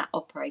build that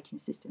operating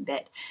system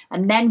bit?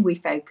 And then we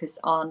focus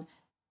on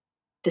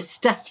the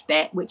stuff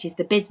bit, which is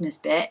the business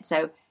bit.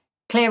 So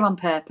clear on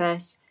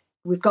purpose.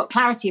 We've got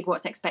clarity of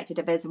what's expected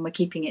of us, and we're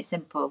keeping it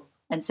simple.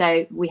 And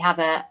so we have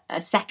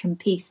a second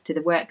piece to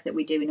the work that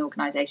we do in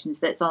organisations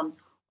that's on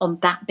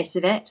that bit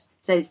of it.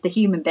 So it's the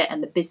human bit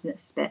and the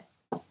business bit.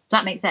 Does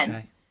that make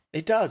sense? Okay.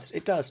 It does.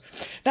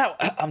 Now,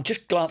 I'm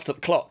just glanced at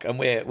the clock, and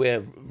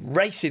we're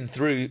racing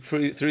through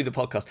the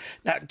podcast.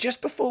 Now,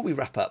 just before we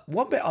wrap up,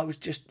 one bit I was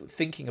just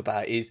thinking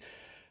about is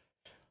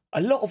a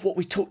lot of what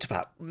we talked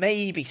about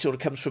maybe sort of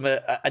comes from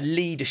a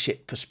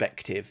leadership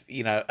perspective,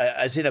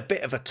 as in a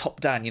bit of a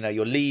top-down,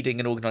 you're leading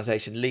an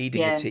organisation,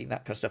 leading a team,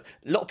 that kind of stuff.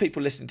 A lot of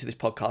people listening to this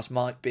podcast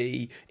might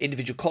be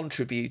individual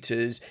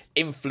contributors,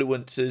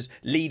 influencers,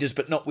 leaders,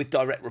 but not with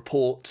direct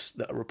reports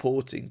that are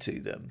reporting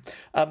to them.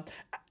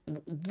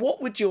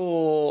 What would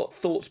your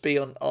thoughts be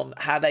on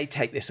how they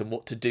take this and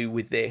what to do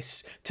with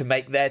this to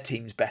make their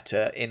teams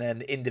better in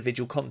an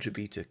individual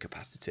contributor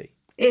capacity?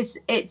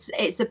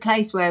 It's a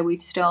place where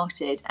we've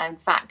started. In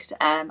fact,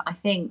 I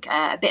think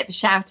a bit of a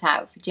shout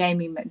out for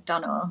Jamie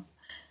McDonnell,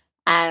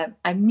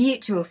 a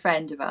mutual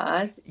friend of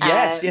ours.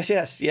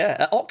 Yes. Yeah,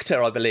 at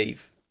Okta, I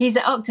believe. He's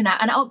at Okta now,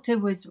 and Okta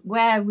was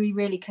where we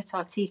really cut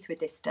our teeth with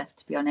this stuff,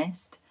 to be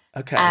honest.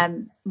 Okay.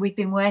 We've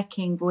been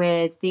working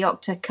with the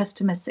Okta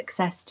customer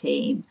success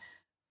team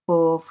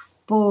for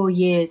 4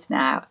 years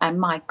now, and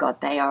my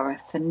God, they are a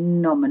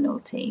phenomenal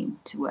team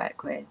to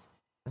work with.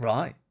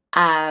 Right.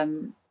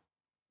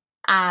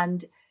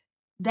 And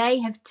they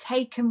have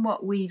taken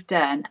what we've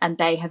done and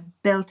they have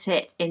built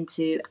it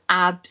into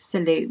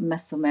absolute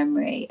muscle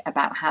memory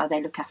about how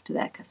they look after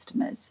their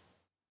customers.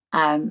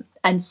 And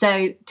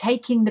so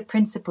taking the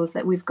principles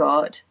that we've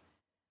got,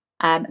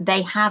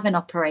 they have an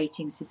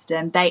operating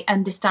system. They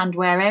understand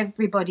where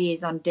everybody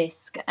is on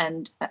disk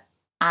and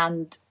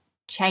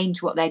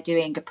change what they're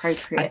doing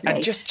appropriately.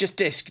 And just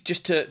disk,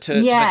 just to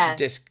mention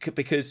disk,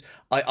 because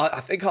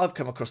I think I've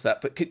come across that,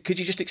 but could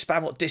you just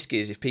expand what disk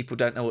is if people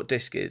don't know what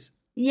disk is?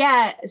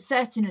 Yeah,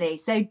 certainly.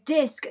 So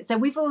disk, so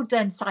we've all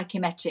done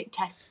psychometric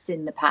tests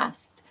in the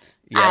past.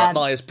 Yeah, like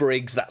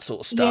Myers-Briggs, that sort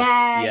of stuff.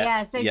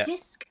 Yeah. So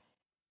disk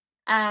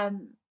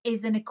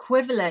is an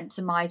equivalent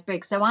to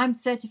Myers-Briggs. So I'm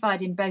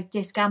certified in both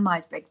disk and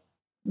Myers-Briggs.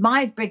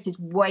 Myers-Briggs is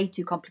way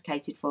too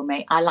complicated for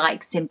me. I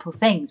like simple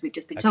things. We've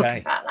just been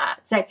talking about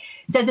that.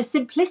 So the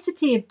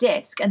simplicity of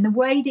disk and the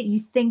way that you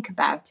think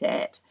about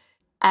it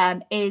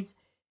is,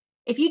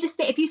 if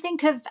you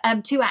think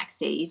of two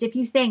axes, if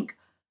you think,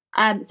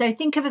 so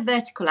think of a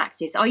vertical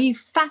axis. Are you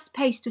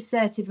fast-paced,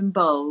 assertive and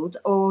bold,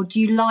 or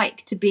do you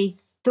like to be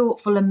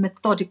thoughtful and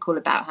methodical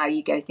about how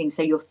you go things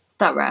so you're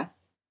thorough?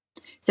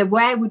 So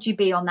where would you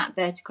be on that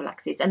vertical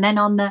axis? And then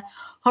on the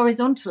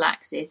horizontal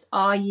axis,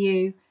 are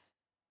you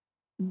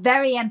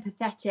very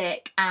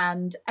empathetic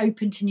and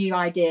open to new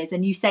ideas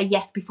and you say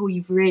yes before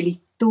you've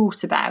really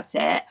thought about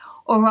it?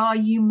 Or are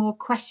you more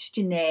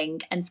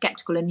questioning and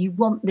skeptical and you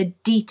want the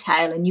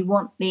detail and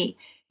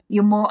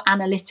you're more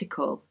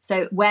analytical?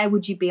 So where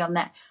would you be on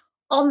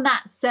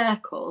that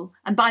circle?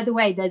 And by the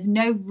way, there's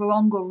no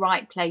wrong or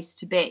right place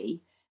to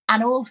be.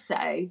 And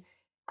also,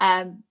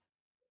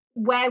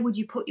 where would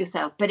you put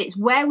yourself? But it's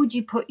where would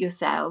you put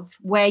yourself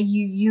where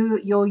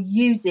you're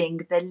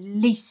using the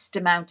least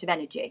amount of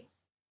energy.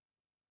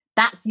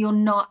 That's your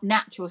not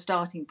natural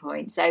starting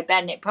point. So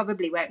Ben, it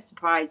probably won't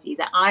surprise you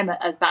that I'm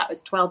about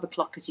as 12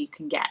 o'clock as you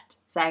can get.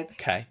 So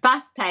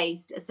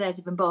fast-paced,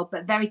 assertive and bold,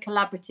 but very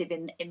collaborative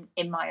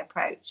in my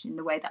approach, in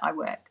the way that I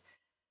work.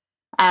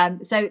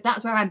 So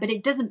that's where I am. But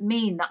it doesn't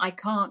mean that I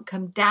can't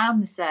come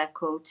down the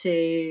circle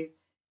to,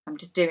 I'm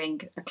just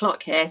doing a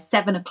clock here,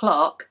 7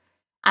 o'clock,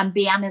 and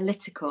be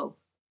analytical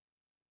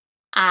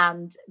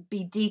and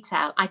be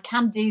detailed. I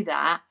can do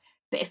that.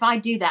 But if I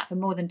do that for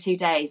more than 2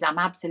 days, I'm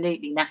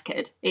absolutely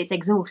knackered. It's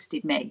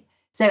exhausted me.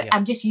 So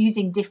I'm just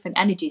using different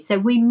energy. So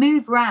we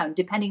move around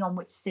depending on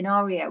which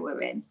scenario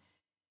we're in.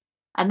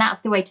 And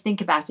that's the way to think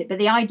about it. But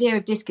the idea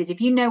of disk is,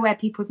 if you know where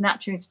people's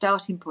natural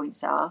starting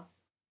points are,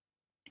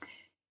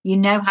 you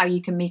know how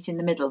you can meet in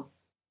the middle.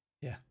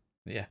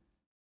 Yeah.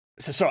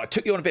 So sorry, I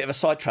took you on a bit of a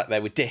sidetrack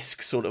there with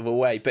disk sort of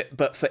away,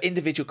 but for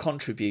individual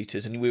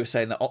contributors, and we were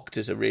saying that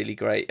Okta's a really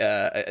great,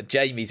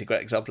 Jamie's a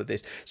great example of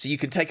this. So you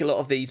can take a lot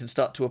of these and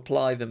start to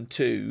apply them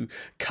to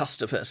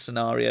customer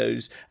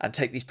scenarios and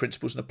take these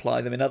principles and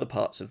apply them in other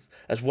parts of,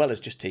 as well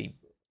as just team.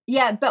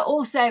 Yeah, but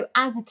also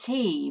as a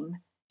team,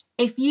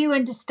 if you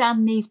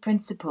understand these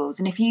principles,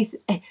 and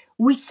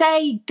we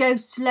say go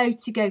slow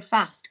to go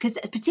fast, because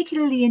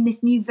particularly in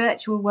this new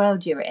virtual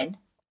world you're in,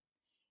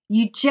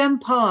 you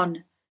jump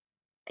on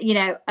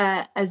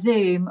a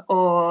Zoom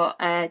or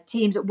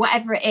Teams or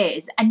whatever it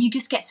is, and you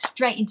just get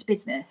straight into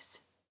business.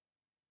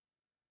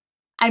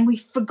 And we've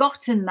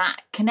forgotten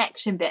that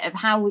connection bit of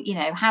how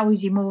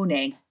was your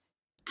morning?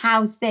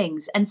 How's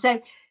things? And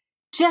so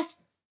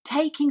just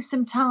taking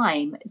some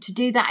time to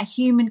do that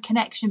human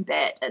connection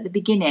bit at the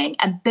beginning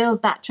and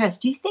build that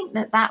trust. Do you think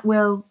that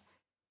will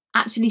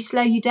actually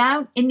slow you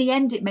down? In the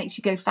end, it makes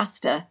you go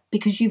faster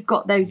because you've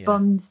got those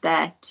bonds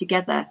there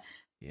together.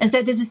 Yeah. And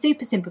so there's a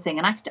super simple thing,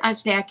 and I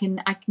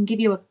can give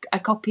you a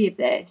copy of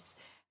this.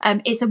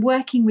 It's a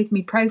working with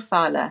me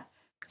profiler.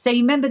 So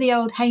you remember the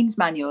old Haynes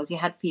manuals you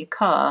had for your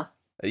car?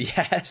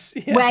 Yes.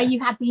 Yeah. Where you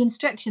had the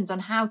instructions on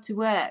how to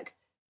work,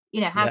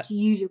 how to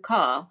use your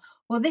car.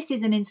 Well, this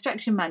is an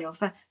instruction manual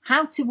for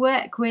how to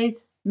work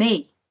with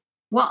me,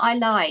 what I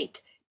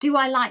like. Do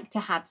I like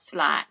to have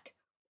Slack,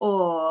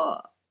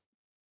 or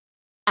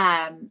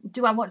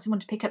do I want someone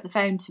to pick up the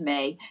phone to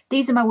me?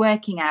 These are my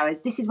working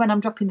hours. This is when I'm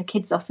dropping the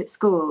kids off at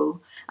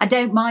school. I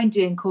don't mind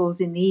doing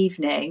calls in the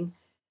evening.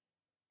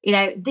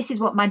 This is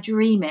what my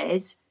dream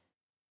is.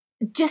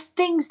 Just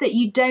things that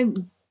you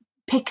don't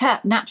pick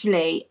up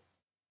naturally.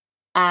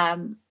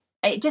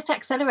 It just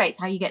accelerates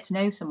how you get to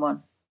know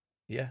someone.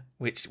 Yeah,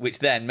 which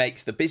then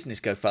makes the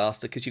business go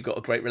faster because you've got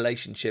a great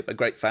relationship, a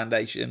great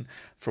foundation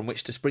from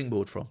which to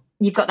springboard from.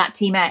 You've got that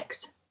Team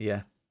X.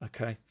 Yeah.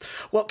 Okay.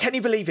 Well, can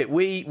you believe it?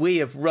 We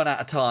have run out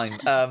of time.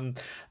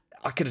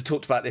 I could have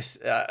talked about this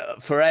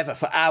forever,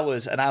 for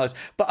hours and hours.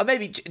 But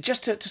maybe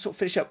just to sort of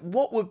finish up,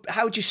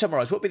 how would you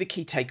summarise? What would be the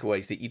key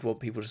takeaways that you'd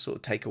want people to sort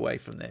of take away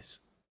from this?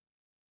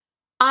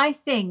 I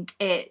think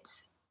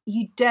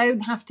you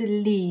don't have to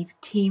leave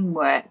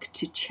teamwork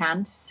to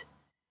chance.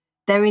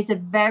 There is a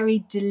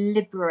very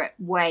deliberate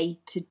way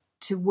to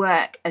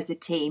work as a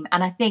team.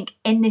 And I think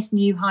in this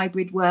new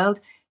hybrid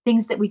world,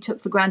 things that we took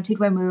for granted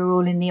when we were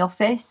all in the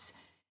office,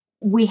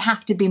 we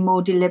have to be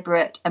more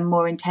deliberate and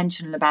more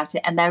intentional about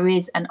it. And there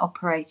is an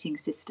operating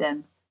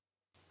system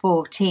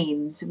for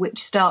teams,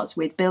 which starts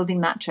with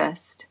building that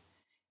trust,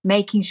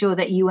 making sure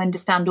that you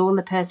understand all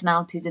the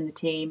personalities in the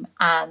team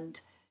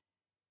and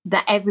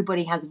that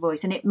everybody has a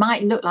voice. And it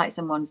might look like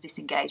someone's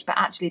disengaged, but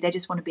actually they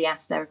just want to be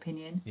asked their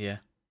opinion. Yeah.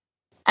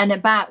 And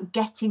about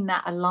getting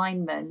that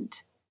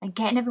alignment and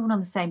getting everyone on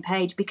the same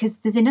page, because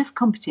there's enough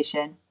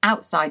competition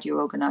outside your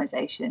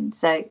organisation.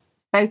 So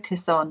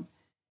focus on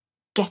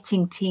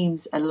getting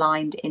teams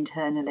aligned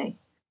internally.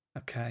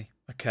 Okay.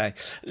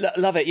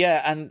 Love it,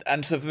 yeah.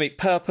 And so for me,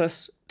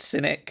 purpose,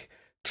 Cynic,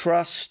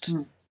 trust,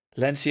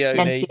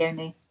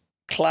 Lencioni,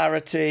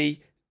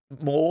 clarity,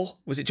 Moore.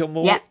 Was it John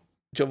Moore? Yeah.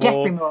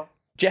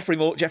 Jeffrey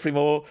Moore,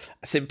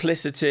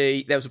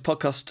 simplicity. There was a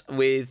podcast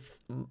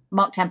with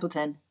Mark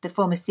Templeton, the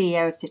former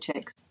CEO of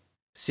Citrix.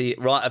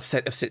 Right,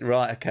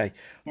 okay.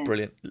 Yeah.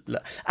 Brilliant.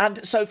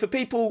 And so for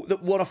people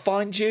that want to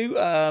find you,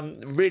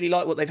 really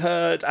like what they've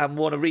heard and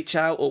want to reach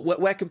out, or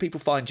where can people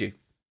find you?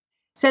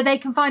 So they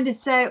can find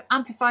us,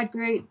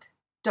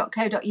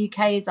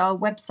 amplifiedgroup.co.uk is our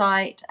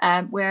website.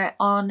 We're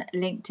on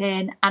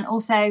LinkedIn. And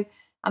also,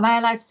 am I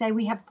allowed to say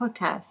we have a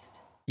podcast?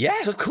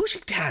 Yes, of course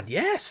you can,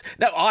 yes.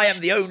 No, I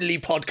am the only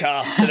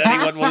podcast that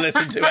anyone will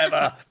listen to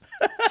ever.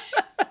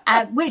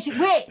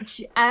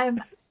 Which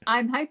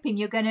I'm hoping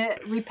you're going to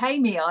repay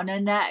me on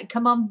and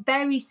come on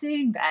very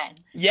soon, Ben.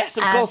 Yes,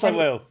 of course I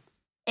will.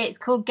 It's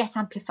called Get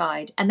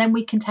Amplified, and then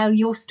we can tell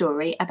your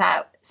story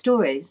about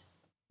stories.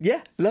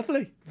 Yeah,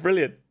 lovely.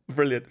 Brilliant.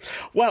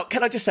 Well,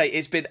 can I just say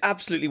it's been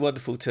absolutely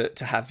wonderful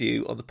to have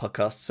you on the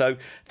podcast. So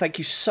thank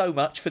you so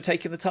much for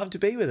taking the time to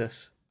be with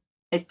us.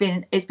 It's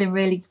been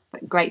really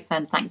great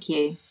fun. Thank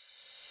you.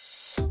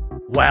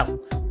 Well,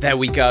 there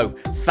we go.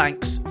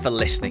 Thanks for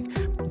listening.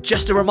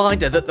 Just a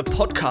reminder that the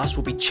podcast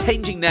will be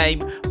changing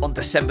name on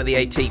December the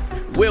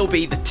 18th. We'll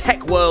be the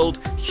Tech World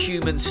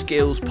Human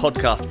Skills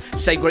Podcast.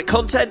 Same great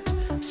content,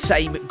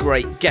 same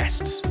great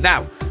guests.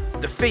 Now,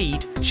 the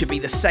feed should be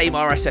the same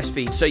RSS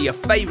feed, so your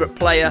favourite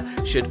player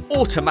should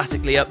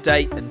automatically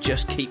update and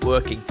just keep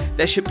working.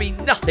 There should be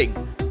nothing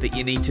that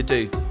you need to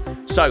do.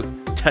 So,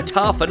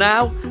 ta-ta for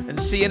now, and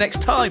see you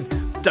next time.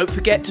 Don't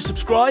forget to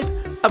subscribe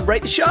and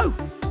rate the show.